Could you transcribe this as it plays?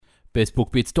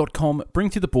BestBookBits.com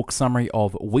brings you the book summary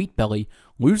of Wheat Belly,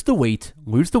 Lose the Wheat,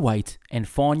 Lose the Weight, and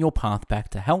Find Your Path Back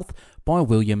to Health by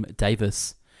William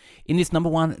Davis. In this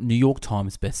 #1 New York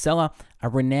Times bestseller, a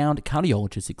renowned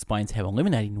cardiologist explains how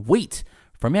eliminating wheat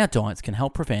from our diets can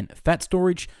help prevent fat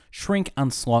storage, shrink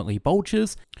unsightly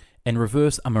bulges, and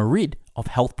reverse a myriad of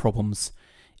health problems.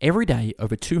 Every day,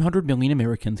 over 200 million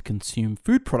Americans consume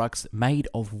food products made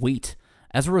of wheat.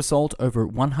 As a result, over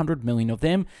 100 million of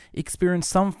them experience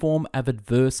some form of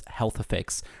adverse health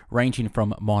effects, ranging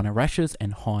from minor rashes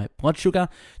and high blood sugar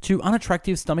to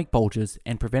unattractive stomach bulges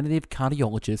and preventative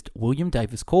cardiologist William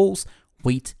Davis calls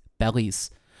wheat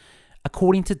bellies.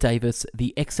 According to Davis,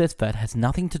 the excess fat has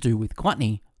nothing to do with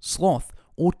gluttony, sloth,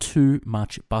 or too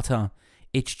much butter.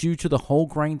 It's due to the whole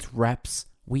grains wraps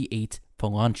we eat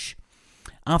for lunch.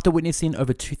 After witnessing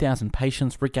over 2,000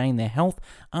 patients regain their health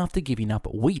after giving up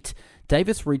wheat,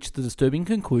 Davis reached the disturbing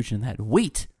conclusion that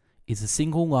wheat is the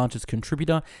single largest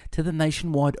contributor to the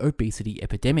nationwide obesity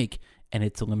epidemic, and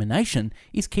its elimination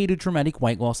is key to dramatic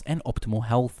weight loss and optimal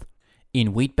health.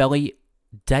 In Wheat Belly,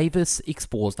 Davis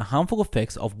explores the harmful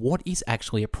effects of what is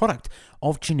actually a product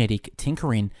of genetic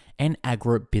tinkering and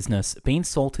agribusiness being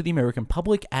sold to the American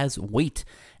public as wheat,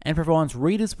 and provides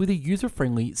readers with a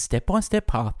user-friendly step-by-step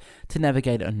path to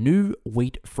navigate a new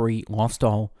wheat-free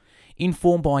lifestyle.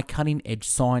 Informed by cutting-edge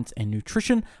science and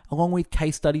nutrition, along with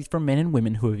case studies from men and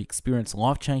women who have experienced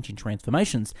life-changing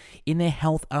transformations in their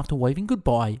health after waving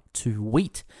goodbye to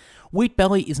wheat. Wheat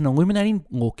Belly is an illuminating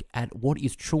look at what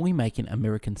is truly making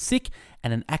Americans sick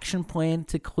and an action plan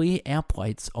to clear our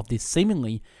plates of this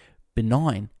seemingly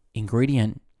benign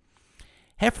ingredient.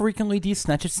 How frequently do you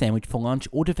snatch a sandwich for lunch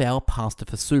or devour pasta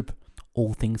for soup?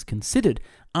 All things considered,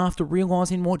 after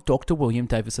realizing what Dr. William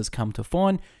Davis has come to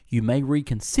find, you may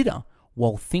reconsider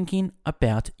while thinking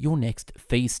about your next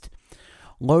feast.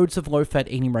 Loads of low-fat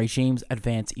eating regimes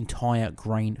advance entire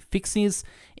grain fixes,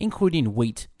 including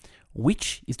wheat,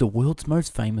 which is the world's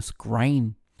most famous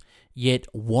grain. Yet,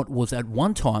 what was at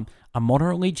one time a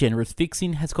moderately generous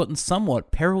fixing has gotten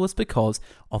somewhat perilous because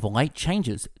of late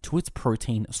changes to its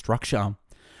protein structure.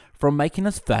 From making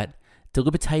us fat,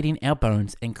 debilitating our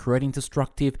bones, and creating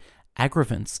destructive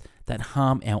aggravants that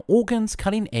harm our organs,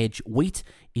 cutting-edge wheat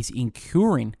is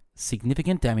incurring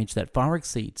significant damage that far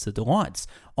exceeds the delights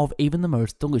of even the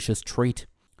most delicious treat.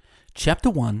 Chapter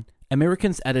 1.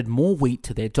 Americans added more wheat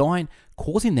to their diet,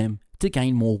 causing them to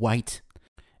gain more weight.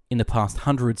 In the past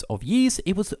hundreds of years,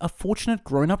 it was a fortunate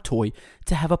grown-up toy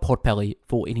to have a potbelly,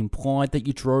 for it implied that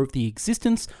you drove the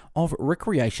existence of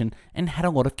recreation and had a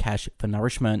lot of cash for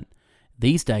nourishment.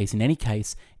 These days, in any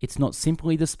case, it's not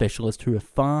simply the specialists who have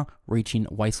far-reaching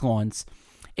waistlines.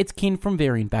 It's kin from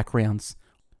varying backgrounds.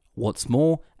 What's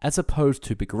more, as opposed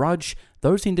to begrudge,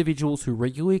 those individuals who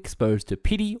regularly exposed to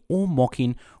pity or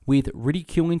mocking with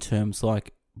ridiculing terms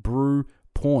like brew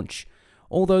paunch.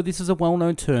 Although this is a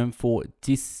well-known term for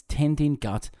distending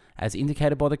gut, as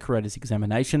indicated by the creator's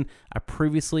examination, a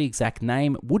previously exact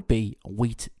name would be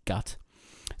wheat gut.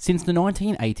 Since the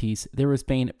 1980s, there has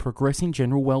been progressing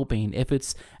general well-being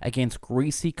efforts against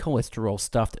greasy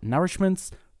cholesterol-stuffed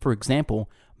nourishments, for example,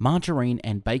 margarine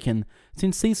and bacon,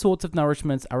 since these sorts of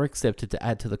nourishments are accepted to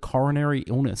add to the coronary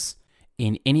illness.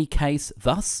 In any case,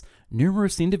 thus,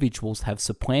 numerous individuals have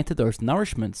supplanted those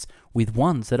nourishments with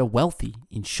ones that are wealthy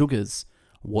in sugars.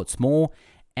 What's more,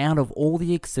 out of all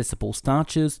the accessible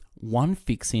starches, one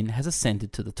fixin has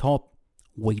ascended to the top: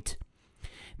 wheat.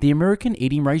 The American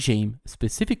eating regime,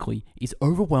 specifically, is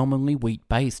overwhelmingly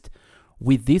wheat-based.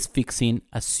 With this fixin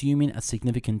assuming a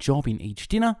significant job in each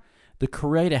dinner, the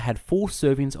creator had 4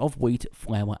 servings of wheat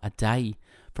flour a day.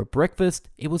 For breakfast,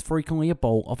 it was frequently a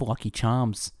bowl of Lucky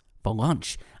Charms. For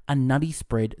lunch, a nutty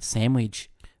spread sandwich.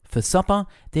 For supper,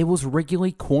 there was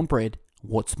regularly cornbread.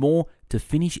 What's more, to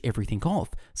finish everything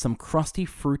off, some crusty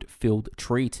fruit-filled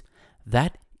treat.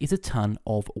 That is a ton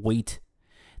of wheat.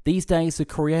 These days, the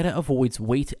creator avoids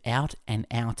wheat out and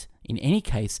out. In any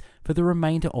case, for the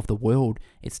remainder of the world,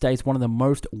 it stays one of the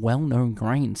most well-known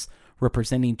grains,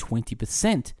 representing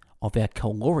 20% of our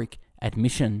caloric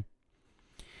admission.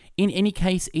 In any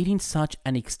case, eating such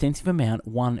an extensive amount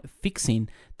one fixin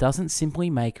doesn't simply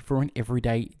make for an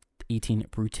everyday eating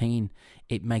routine.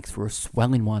 It makes for a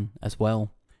swelling one as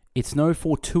well. It's no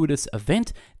fortuitous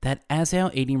event that as our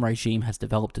eating regime has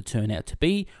developed to turn out to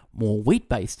be more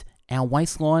wheat-based, our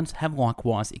waistlines have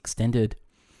likewise extended.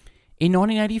 In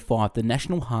 1985, the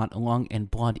National Heart, Lung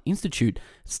and Blood Institute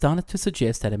started to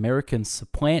suggest that Americans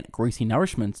supplant greasy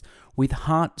nourishments with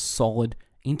heart-solid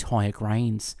entire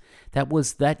grains. That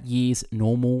was that year's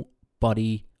normal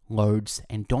body loads,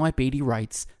 and diabetes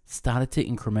rates started to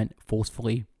increment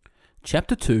forcefully.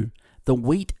 Chapter 2. The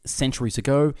wheat centuries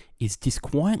ago is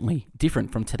disquietly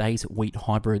different from today's wheat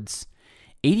hybrids.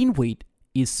 Eating wheat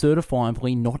is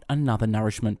certifiably not another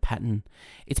nourishment pattern.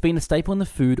 It's been a staple in the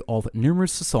food of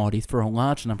numerous societies for a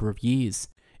large number of years.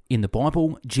 In the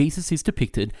Bible, Jesus is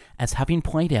depicted as having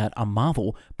played out a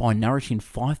marvel by nourishing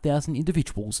 5,000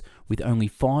 individuals with only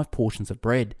 5 portions of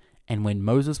bread, and when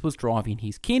Moses was driving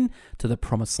his kin to the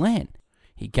promised land,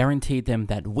 he guaranteed them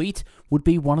that wheat would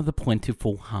be one of the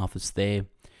plentiful harvests there.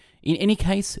 In any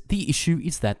case, the issue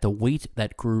is that the wheat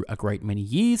that grew a great many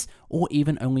years, or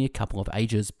even only a couple of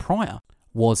ages prior,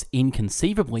 was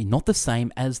inconceivably not the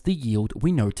same as the yield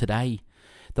we know today.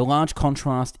 The large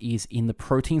contrast is in the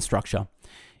protein structure.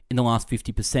 In the last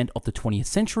 50% of the 20th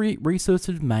century,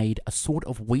 researchers made a sort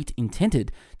of wheat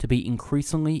intended to be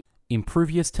increasingly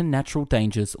impervious to natural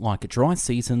dangers like dry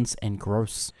seasons and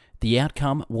growths. The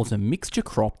outcome was a mixture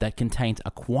crop that contains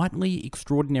a quietly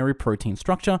extraordinary protein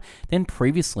structure than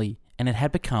previously, and it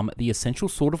had become the essential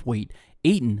sort of wheat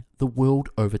eaten the world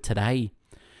over today.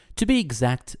 To be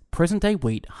exact, present-day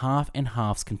wheat half and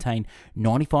halves contain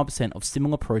 95% of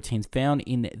similar proteins found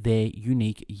in their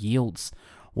unique yields,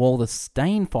 while the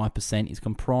staying 5% is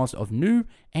comprised of new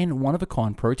and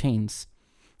one-of-a-kind proteins.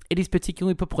 It is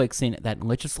particularly perplexing that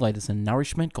legislators and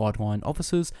nourishment guideline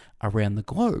officers around the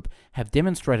globe have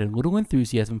demonstrated little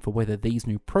enthusiasm for whether these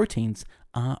new proteins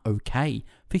are okay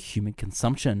for human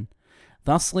consumption.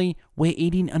 Thusly, we're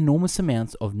eating enormous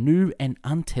amounts of new and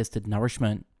untested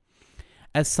nourishment.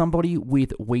 As somebody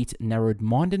with wheat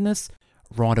narrow-mindedness,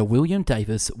 writer William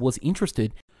Davis was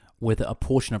interested whether a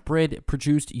portion of bread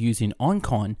produced using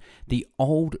Einkorn, the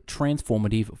old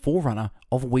transformative forerunner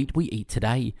of wheat we eat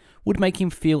today, would make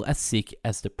him feel as sick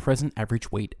as the present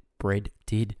average wheat bread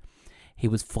did. He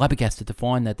was flabbergasted to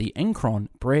find that the Einkorn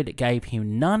bread gave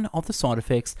him none of the side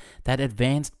effects that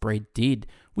advanced bread did,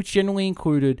 which generally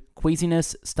included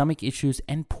queasiness, stomach issues,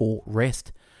 and poor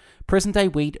rest. Present-day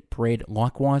wheat bread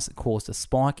likewise caused a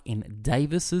spike in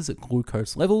Davis's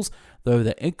glucose levels, though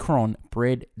the Einkorn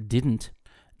bread didn't.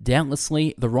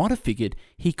 Doubtlessly, the writer figured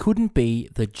he couldn't be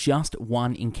the just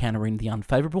one encountering the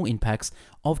unfavourable impacts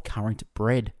of current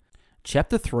bread.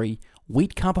 Chapter 3,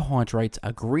 Wheat carbohydrates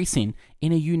are greasing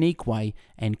in a unique way,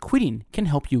 and quitting can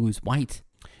help you lose weight.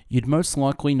 You'd most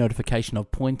likely notification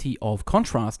of plenty of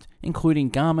contrast, including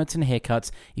garments and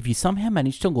haircuts, if you somehow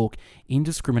managed to look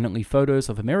indiscriminately photos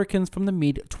of Americans from the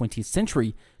mid-20th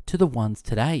century to the ones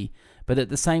today. But at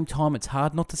the same time, it's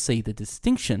hard not to see the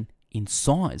distinction in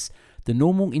size. The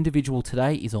normal individual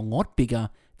today is a lot bigger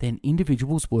than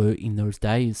individuals were in those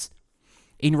days.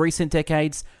 In recent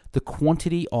decades, the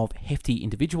quantity of hefty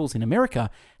individuals in America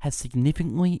has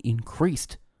significantly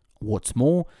increased. What's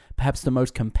more, perhaps the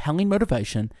most compelling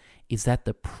motivation is that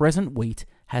the present wheat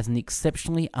has an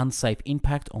exceptionally unsafe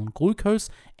impact on glucose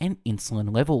and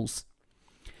insulin levels.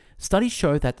 Studies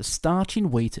show that the starch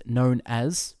in wheat known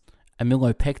as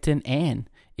amylopectin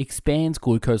expands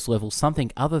glucose levels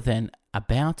something other than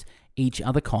about each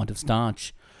other kind of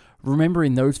starch.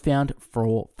 Remembering those found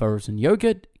for frozen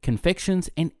yogurt, confections,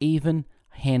 and even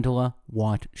handler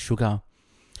white sugar.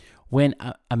 When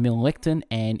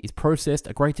amylopectin is processed,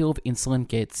 a great deal of insulin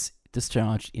gets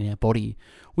discharged in our body,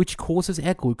 which causes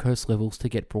our glucose levels to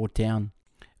get brought down.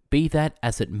 Be that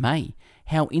as it may,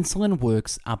 how insulin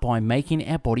works are by making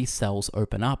our body cells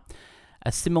open up,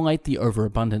 assimilate the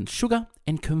overabundant sugar,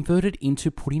 and convert it into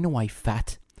putting away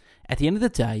fat. At the end of the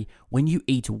day, when you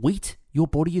eat wheat, your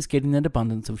body is getting an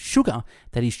abundance of sugar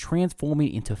that is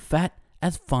transforming into fat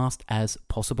as fast as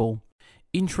possible.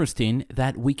 Interesting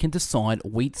that we can decide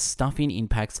wheat stuffing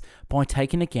impacts by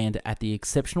taking a gander at the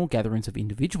exceptional gatherings of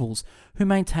individuals who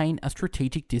maintain a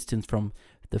strategic distance from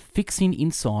the fixing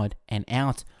inside and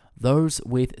out, those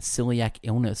with celiac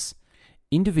illness.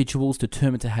 Individuals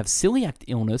determined to have celiac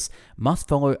illness must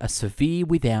follow a severe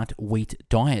without wheat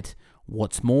diet.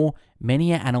 What's more,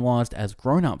 many are analysed as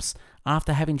grown-ups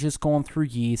after having just gone through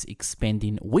years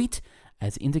expending wheat,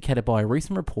 as indicated by a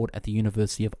recent report at the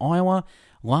University of Iowa.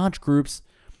 Large groups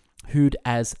who'd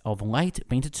as of late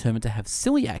been determined to have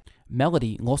celiac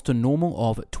malady lost a normal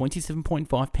of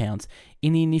 27.5 pounds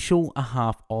in the initial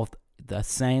half of the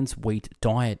sans wheat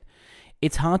diet.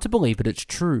 It's hard to believe, but it's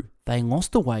true. They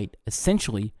lost the weight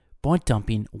essentially by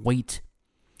dumping wheat.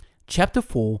 Chapter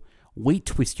 4, Wheat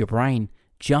twists your brain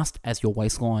just as your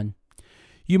waistline.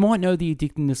 You might know the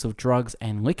addictiveness of drugs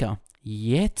and liquor,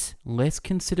 yet less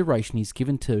consideration is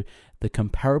given to the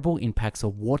comparable impacts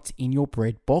of what's in your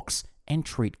bread box and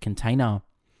treat container.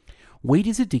 Wheat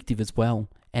is addictive as well,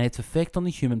 and its effect on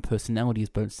the human personality is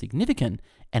both significant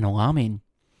and alarming.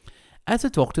 As a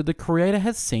doctor, the creator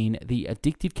has seen the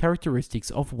addictive characteristics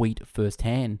of wheat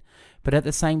firsthand, but at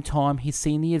the same time, he's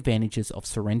seen the advantages of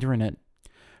surrendering it.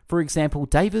 For example,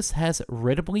 Davis has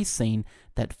readily seen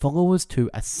that followers to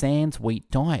a sans wheat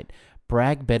diet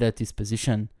brag better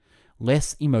disposition,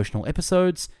 less emotional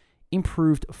episodes,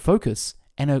 improved focus,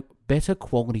 and a better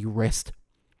quality rest.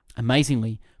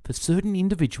 Amazingly, for certain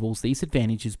individuals, these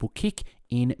advantages will kick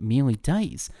in merely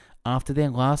days after their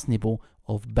last nibble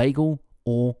of bagel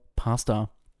or pasta.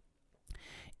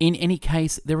 In any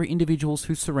case, there are individuals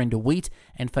who surrender wheat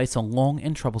and face a long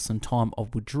and troublesome time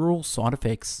of withdrawal side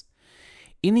effects.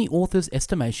 In the author's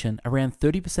estimation, around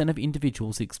 30% of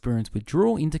individuals experience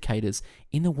withdrawal indicators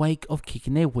in the wake of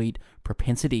kicking their wheat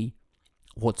propensity.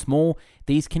 What's more,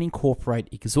 these can incorporate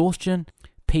exhaustion,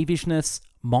 peevishness,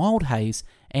 mild haze,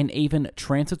 and even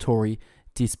transitory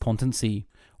despondency.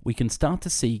 We can start to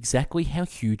see exactly how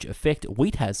huge effect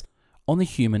wheat has on the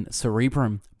human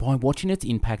cerebrum by watching its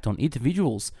impact on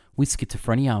individuals with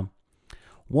schizophrenia.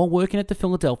 While working at the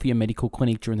Philadelphia Medical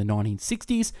Clinic during the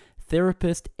 1960s,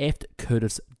 therapist F.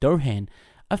 Curtis Dohan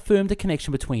affirmed a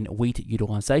connection between wheat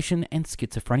utilization and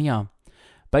schizophrenia.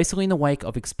 Basically, in the wake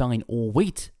of expelling all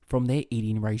wheat from their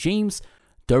eating regimes,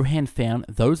 Dohan found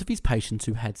those of his patients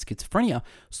who had schizophrenia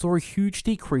saw a huge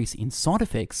decrease in side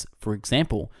effects, for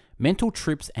example, mental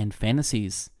trips and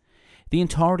fantasies. The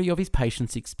entirety of his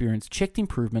patients experienced checked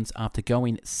improvements after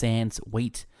going sans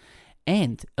wheat,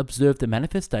 and observed the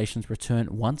manifestations return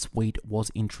once wheat was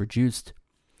introduced.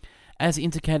 As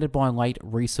indicated by late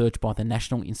research by the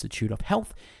National Institute of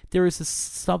Health, there is a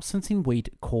substance in wheat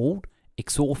called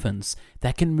exorphins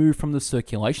that can move from the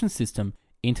circulation system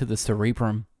into the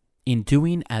cerebrum. In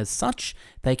doing as such,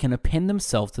 they can append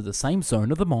themselves to the same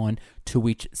zone of the mind to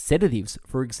which sedatives,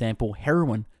 for example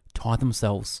heroin, tie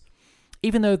themselves.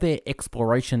 Even though their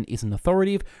exploration isn't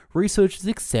authoritative, researchers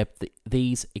accept that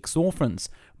these exorphins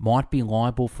might be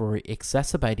liable for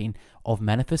exacerbating of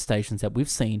manifestations that we've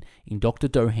seen in Dr.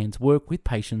 Dohan's work with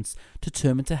patients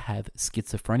determined to have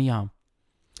schizophrenia.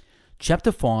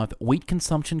 Chapter 5, Wheat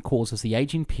consumption causes the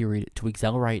aging period to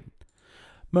accelerate.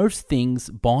 Most things,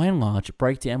 by and large,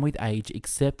 break down with age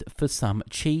except for some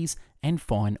cheese and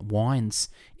fine wines,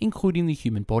 including the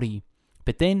human body.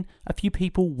 But then, a few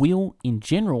people will, in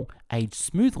general, age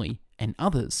smoothly, and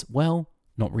others, well,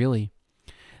 not really.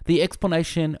 The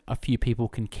explanation a few people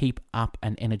can keep up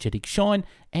an energetic shine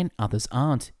and others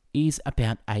aren't is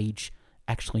about age.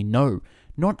 Actually, no,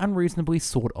 not unreasonably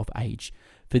sort of age.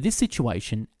 For this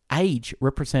situation, age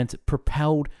represents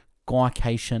propelled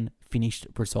glycation finished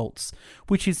results,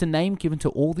 which is the name given to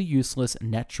all the useless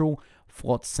natural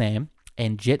flotsam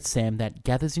and jetsam that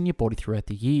gathers in your body throughout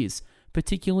the years,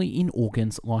 particularly in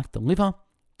organs like the liver,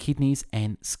 kidneys,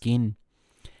 and skin.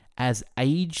 As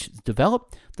age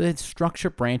develops, the structure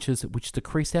branches which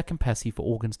decrease our capacity for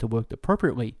organs to work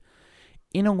appropriately.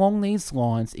 In along these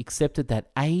lines, accepted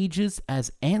that ages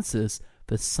as answers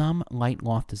for some late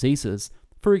life diseases,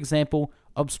 for example,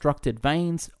 obstructed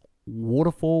veins,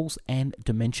 waterfalls, and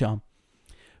dementia.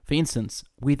 For instance,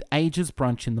 with ages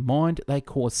brunch in the mind, they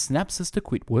cause synapses to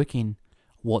quit working.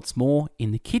 What's more,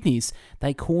 in the kidneys,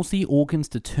 they cause the organs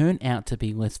to turn out to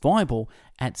be less viable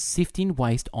at sifting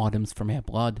waste items from our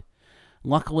blood.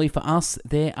 Luckily for us,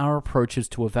 there are approaches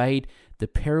to evade the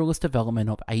perilous development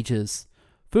of ages.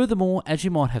 Furthermore, as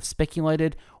you might have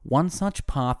speculated, one such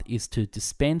path is to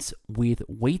dispense with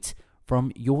wheat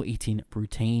from your eating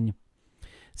routine.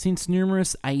 Since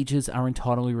numerous ages are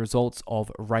entirely results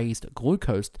of raised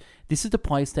glucose, this is the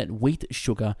place that wheat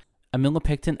sugar,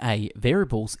 amylopectin A,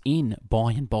 variables in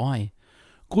by and by.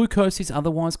 Glucose is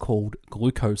otherwise called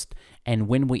glucose, and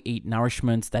when we eat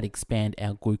nourishments that expand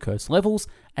our glucose levels,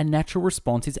 a natural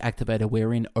response is activated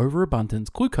wherein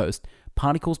overabundant glucose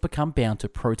particles become bound to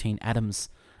protein atoms.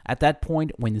 At that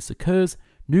point, when this occurs,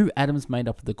 new atoms made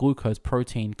up of the glucose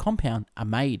protein compound are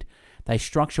made. They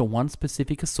structure one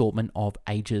specific assortment of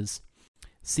ages.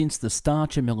 Since the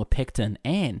starch amylopectin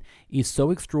AN is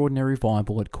so extraordinarily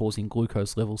viable at causing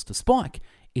glucose levels to spike,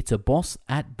 it's a boss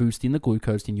at boosting the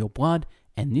glucose in your blood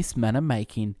and this manner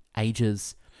making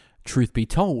ages. Truth be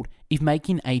told, if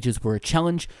making ages were a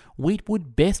challenge, wheat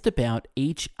would best about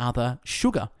each other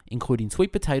sugar, including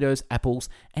sweet potatoes, apples,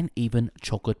 and even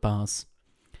chocolate bars.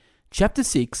 Chapter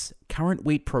 6, Current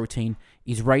wheat protein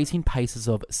is raising paces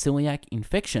of celiac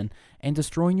infection and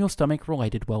destroying your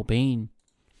stomach-related well-being.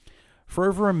 For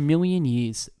over 1 million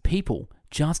years, people,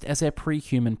 just as our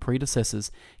pre-human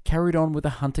predecessors, carried on with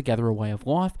a hunter-gatherer way of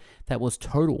life that was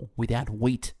total without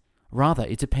wheat. Rather,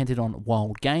 it depended on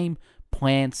wild game,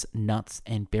 plants, nuts,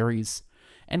 and berries.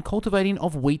 And cultivating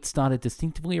of wheat started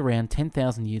distinctively around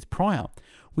 10,000 years prior,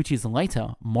 which is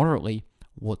later moderately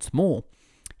What's more,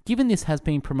 given this has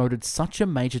been promoted such a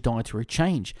major dietary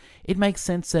change, it makes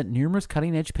sense that numerous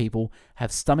cutting-edge people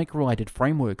have stomach-related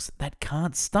frameworks that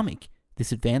can't stomach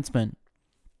this advancement.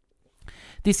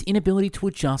 This inability to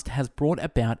adjust has brought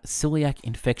about celiac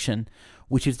infection,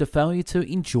 which is the failure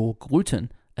to endure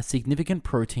gluten, a significant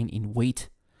protein in wheat.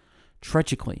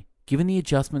 Tragically, given the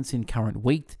adjustments in current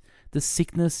wheat, the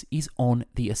sickness is on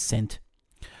the ascent.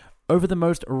 Over the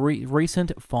most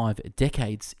recent 5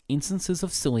 decades, instances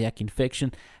of celiac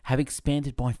infection have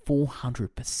expanded by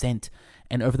 400%,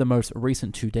 and over the most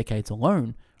recent 2 decades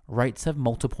alone, rates have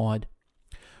multiplied.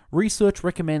 Research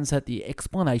recommends that the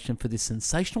explanation for this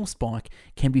sensational spike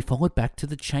can be followed back to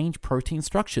the changed protein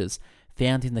structures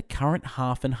found in the current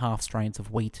half and half strains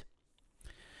of wheat.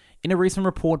 In a recent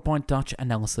report by Dutch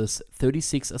Analysis,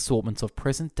 36 assortments of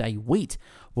present-day wheat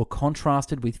were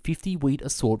contrasted with 50 wheat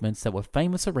assortments that were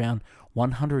famous around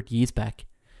 100 years back.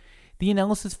 The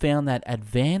analysis found that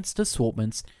advanced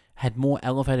assortments had more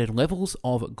elevated levels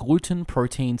of gluten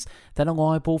proteins that are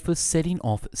liable for setting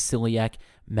off celiac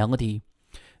malady.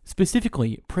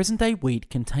 Specifically, present-day wheat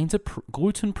contains a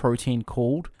gluten protein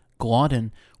called gliadin,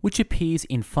 which appears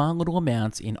in far little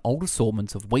amounts in old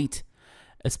assortments of wheat.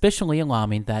 Especially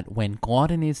alarming that when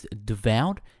gliadin is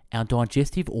devoured, our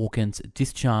digestive organs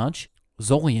discharge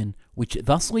zoline, which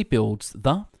thusly builds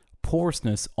the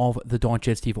porousness of the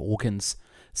digestive organs.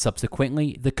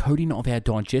 Subsequently, the coating of our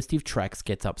digestive tracts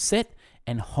gets upset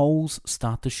and holes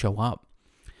start to show up.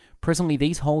 Presently,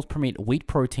 these holes permit wheat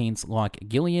proteins like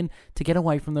gliadin to get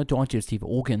away from the digestive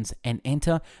organs and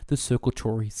enter the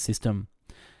circulatory system.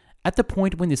 At the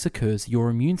point when this occurs,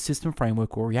 your immune system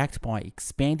framework will react by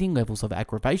expanding levels of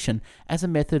aggravation as a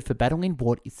method for battling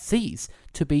what it sees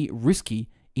to be risky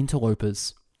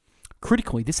interlopers.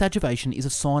 Critically, this aggravation is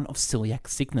a sign of celiac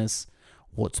sickness.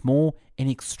 What's more, in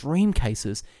extreme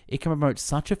cases, it can promote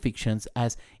such afflictions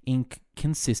as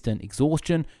inconsistent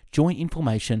exhaustion, joint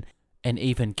inflammation, and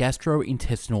even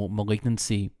gastrointestinal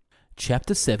malignancy.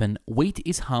 Chapter 7, Wheat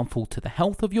is harmful to the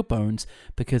health of your bones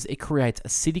because it creates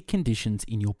acidic conditions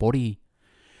in your body.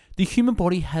 The human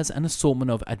body has an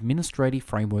assortment of administrative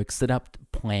frameworks that are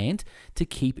planned to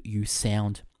keep you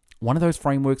sound. One of those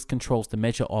frameworks controls the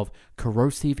measure of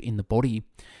corrosive in the body.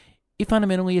 It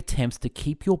fundamentally attempts to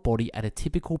keep your body at a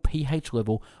typical pH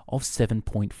level of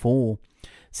 7.4,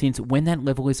 since when that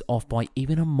level is off by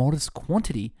even a modest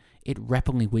quantity, it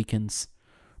rapidly weakens.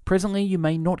 Presently, you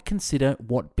may not consider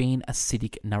what being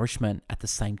acidic nourishment at the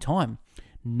same time.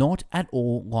 Not at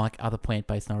all like other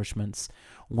plant-based nourishments.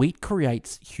 Wheat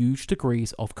creates huge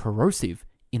degrees of corrosive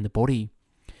in the body.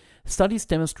 Studies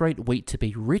demonstrate wheat to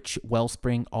be rich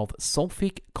wellspring of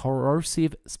sulfic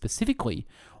corrosive specifically.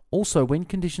 Also, when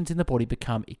conditions in the body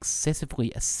become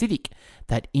excessively acidic,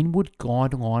 that inward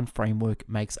guideline framework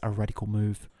makes a radical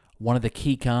move. One of the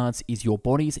key cards is your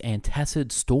body's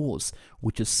antacid stores,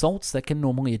 which is salts that can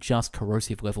normally adjust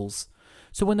corrosive levels.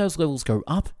 So when those levels go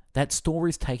up, that store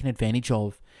is taken advantage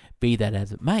of. Be that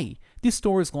as it may, this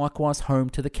store is likewise home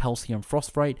to the calcium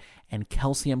phosphate and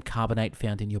calcium carbonate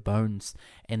found in your bones,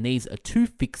 and these are 2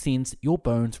 fixings your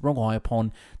bones rely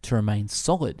upon to remain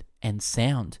solid and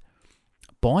sound.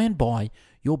 By and by,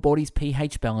 your body's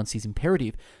pH balance is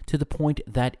imperative to the point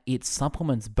that it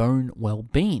supplements bone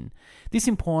well-being. This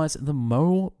implies the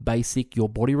more basic your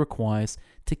body requires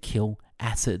to kill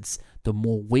acids, the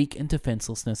more weak and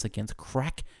defenselessness against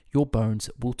crack your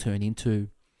bones will turn into.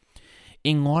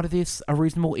 In light of this, a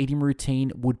reasonable eating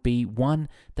routine would be one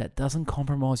that doesn't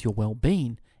compromise your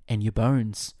well-being and your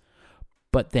bones.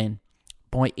 But then,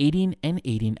 by eating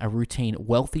a routine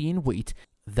wealthy in wheat,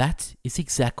 that is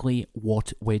exactly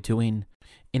what we're doing.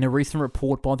 In a recent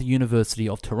report by the University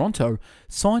of Toronto,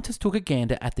 scientists took a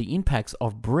gander at the impacts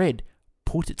of bread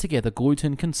put together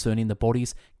gluten concerning the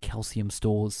body's calcium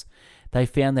stores. They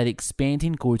found that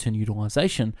expanding gluten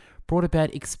utilization brought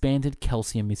about expanded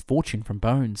calcium misfortune from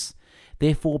bones.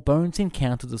 Therefore, bones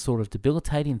encounter the sort of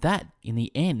debilitating that, in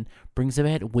the end, brings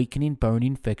about weakening bone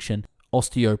infection,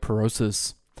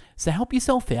 osteoporosis. So help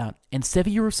yourself out and sever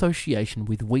your association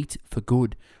with wheat for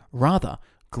good. Rather,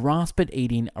 grasp at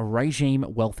eating a regime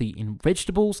wealthy in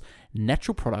vegetables,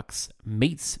 natural products,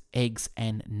 meats, eggs,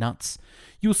 and nuts.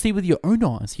 You'll see with your own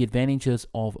eyes the advantages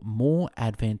of more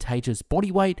advantageous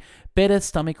body weight, better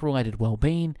stomach-related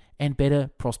well-being, and better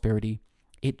prosperity.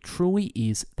 It truly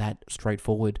is that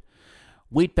straightforward.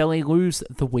 Wheat Belly, Lose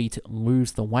the Wheat,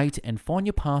 Lose the Weight, and Find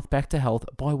Your Path Back to Health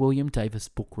by William Davis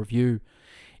Book Review.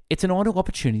 It's an ideal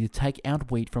opportunity to take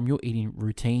out wheat from your eating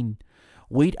routine.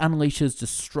 Wheat unleashes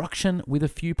destruction with a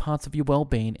few parts of your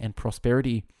well-being and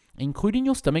prosperity. including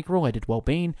your stomach-related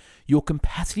well-being, your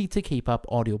capacity to keep up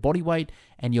ideal body weight,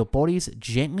 and your body's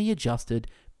gently adjusted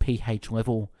pH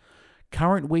level.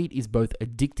 Current wheat is both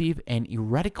addictive and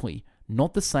erratically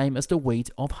not the same as the wheat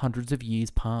of hundreds of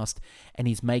years past, and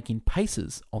is making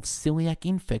paces of celiac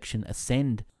infection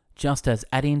ascend, just as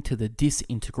adding to the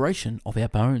disintegration of our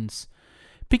bones.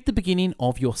 Pick the beginning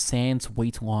of your sans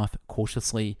wheat life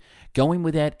cautiously. Going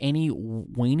without any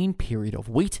weaning period of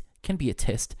wheat can be a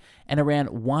test, and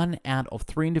around 1 out of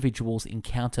 3 individuals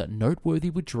encounter noteworthy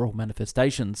withdrawal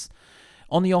manifestations.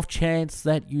 On the off chance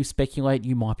that you speculate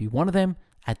you might be one of them,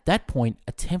 at that point,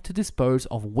 attempt to dispose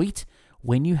of wheat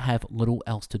when you have little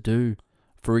else to do.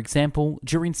 For example,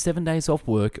 during 7 days off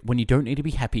work when you don't need to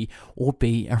be happy or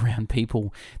be around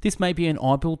people. This may be an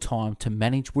ideal time to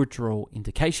manage withdrawal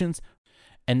indications.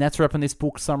 And that's a wrap on this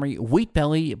book summary, Wheat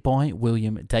Belly by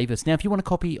William Davis. Now, if you want a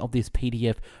copy of this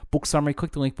PDF book summary,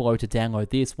 click the link below to download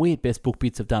this. We at Best Book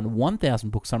Bits have done 1,000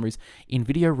 book summaries in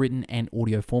video, written, and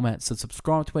audio format. So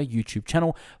subscribe to our YouTube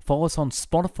channel, follow us on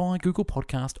Spotify, Google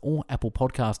Podcast, or Apple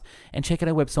Podcast, and check out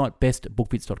our website,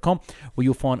 bestbookbits.com, where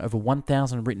you'll find over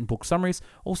 1,000 written book summaries.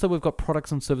 Also, we've got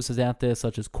products and services out there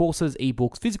such as courses,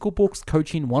 ebooks, physical books,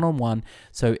 coaching, one-on-one.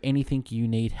 So anything you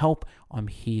need help, I'm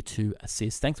here to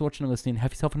assist. Thanks for watching and listening.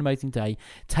 Have yourself an amazing day.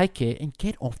 Take care and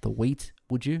get off the wheat,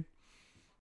 would you?